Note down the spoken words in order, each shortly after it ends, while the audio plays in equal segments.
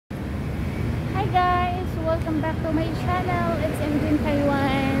welcome back to my channel. It's Mjane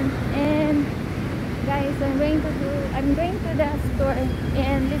Taiwan, and guys, I'm going to the store,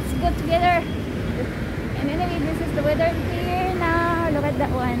 and let's go together. And anyway, this is the weather here now. Look at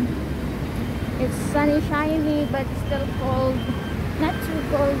that one. It's sunny, shiny, but still cold. Not too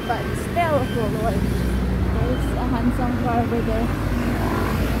cold, but still cold. There's a handsome car over there.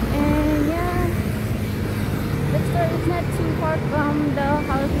 And yeah, the store is not too far from the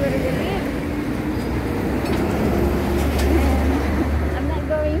house where we live. And I'm not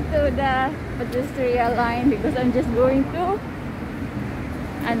going to the pedestrian line because I'm just going to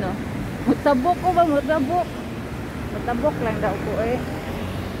mutabok ko ba? Mutabok lang daw ko eh.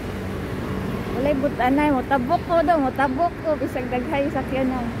 Walay butanay, mutabok ko bisag daghay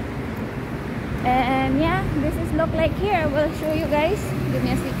sakyanan. And yeah, this is look like here. I will show you guys. Give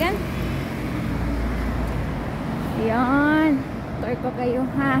me a second. Yan. Tour ko kayo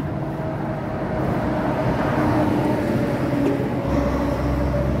ha.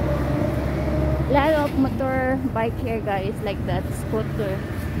 Lot of motor bike here guys, like that scooter,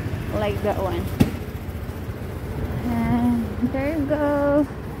 like that one. And there you go.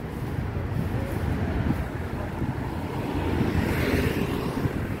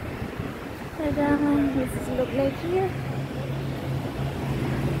 This look like here.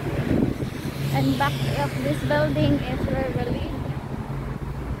 And back of this building is where we live.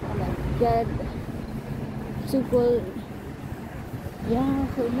 Oh my god, too cold. Yeah,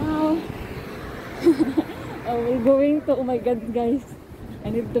 for now. We're going to, oh my god guys, I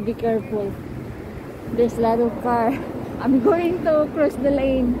need to be careful. There's a lot of car. I'm going to cross the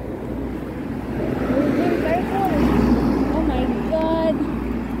lane. We're being careful. Oh my god.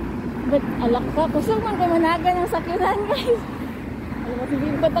 But alak ka, kusog man kayo managan ng sakyanan guys. Alam mo,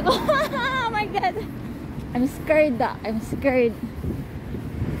 sabihin ko ako. Oh my god, I'm scared. I'm scared.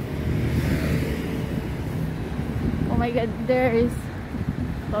 Oh my god, there is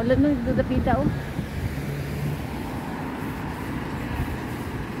tulad nung dudapita oh.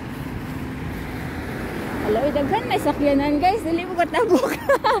 Hello, daghan may sakyanan guys, dili mo katabok.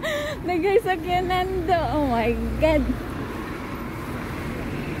 Daghay sakyanan do. Oh my god,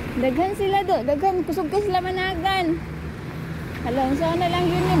 daghan sila do, daghan kusog ka sila managan. Alam, sana lang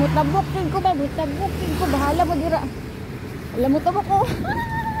yun eh, mutabok ko ba, bahala mo dira. Alam, mutabok ko.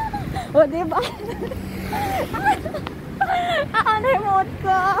 O diba? Ano yung mood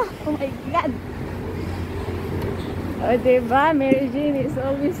ko? Oh my god. O diba, Mary Jane is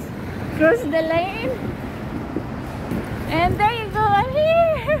always cross the lane. And there you go, I'm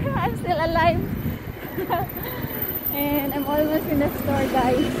here. I'm still alive. And I'm almost in the store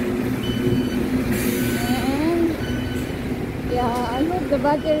guys. And yeah, I hope the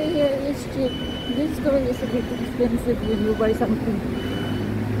battery here is cheap. This store is a bit expensive when you buy something.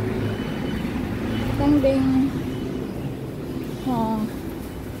 Something. Oh,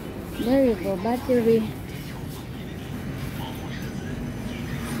 there you go, battery.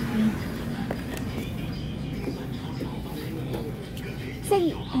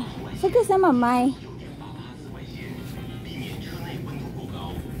 Sige sa mamay.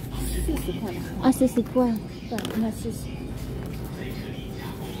 Sisikwan.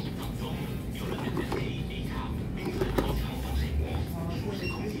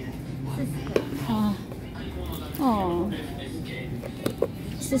 Oh.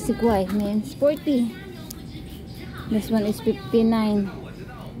 Sisikwan means 40. This one is 59.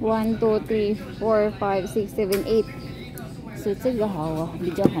 1, 2, 3, 4, 5, 6, 7, 8. So it's a gahawa.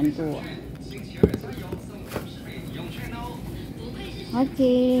 Bijahan to.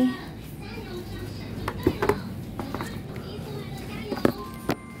 Okay.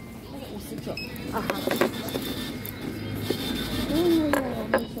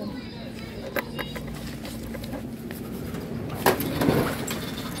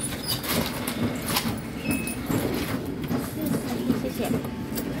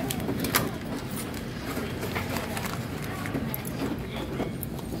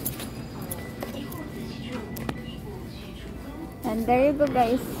 And there you go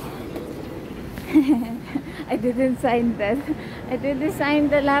guys. I didn't sign that. I didn't sign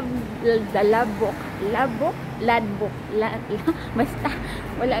the lab book. Basta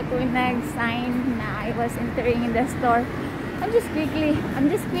wala ko nag-sign na I was entering in the store. I'm just quick.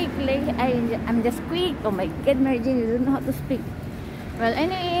 Oh my god, Mary Jane, you don't know how to speak. Well,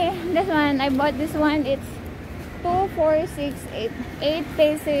 anyway, this one, I bought this one. It's 2, 4, 6, 8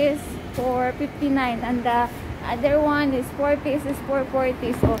 pesos for 59, and the other one is 4 pieces for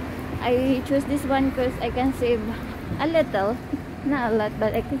 40. So I choose this one because I can save a little, not a lot,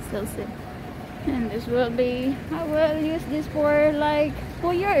 but I can still save. And this will be, I will use this for like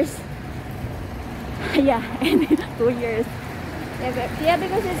 2 years. Yeah, and 2 years. Yeah,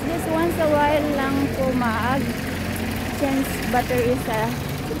 because it's just once a while lang pumag since battery is a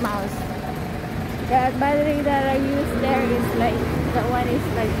mouse. The battery that I use there is like, the one is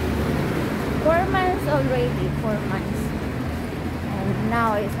like 4 months already, 4 months. And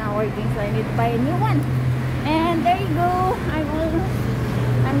now it's not working, so I need to buy a new one. And there you go.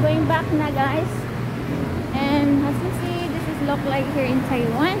 I'm going back na, guys. And as you see, this is look like here in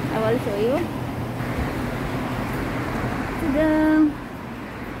Taiwan. I will show you.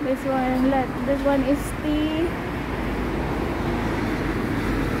 This one is tea.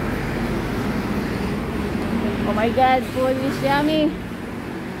 Oh my god, food is yummy.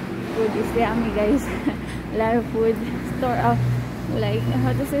 Food is yummy, guys. A lot of food store up. Like,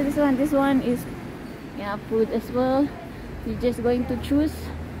 how to say this one? This one is, yeah, food as well. You're just going to choose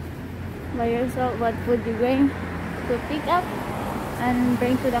by yourself what food you're going to pick up and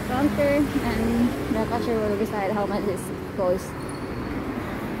bring to the counter, and the cashier will decide how much this costs.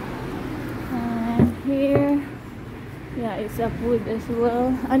 And here, yeah, it's a food as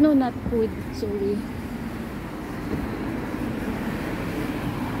well. No, not food, sorry.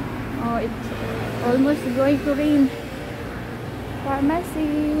 Oh, it's almost going to rain.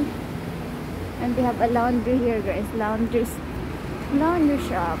 Pharmacy. And they have a laundry here, guys. Laundry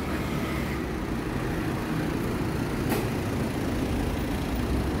shop.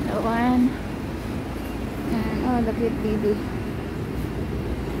 The one. And oh, the cute baby.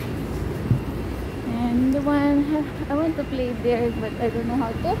 And the one, I want to play there, but I don't know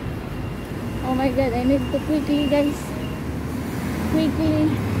how to. Oh my god, I need to quickly, guys. Quickly.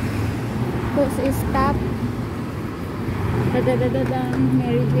 Because it's stop.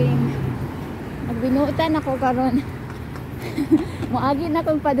 Mary Jane. Nagbinutan ako karon. Muagi na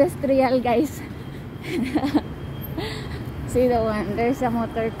akong pedestrian, guys. See the one. There's a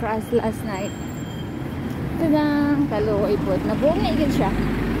motor crash last night. Tadang! Kaluoy po. Nabungi yun siya.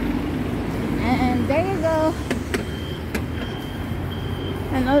 And there you go.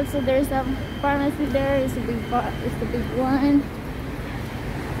 And also there's a pharmacy there. It's the big one.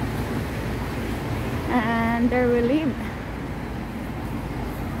 And there we live.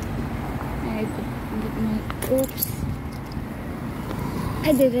 I get my, oops,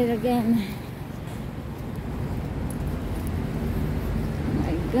 I did it again. Oh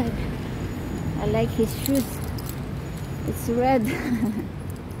my god, I like his shoes. It's red.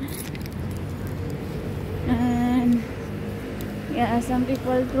 And yeah, some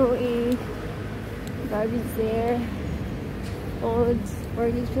people throw a garbage there, clothes,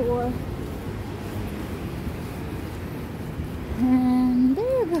 furniture. And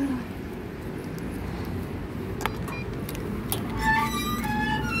there you go.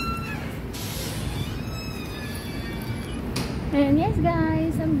 And yes,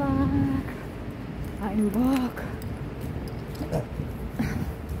 guys, I'm back.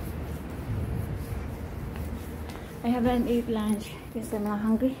 I haven't ate lunch because I'm not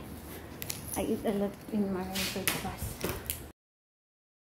hungry. I eat a lot in my breakfast.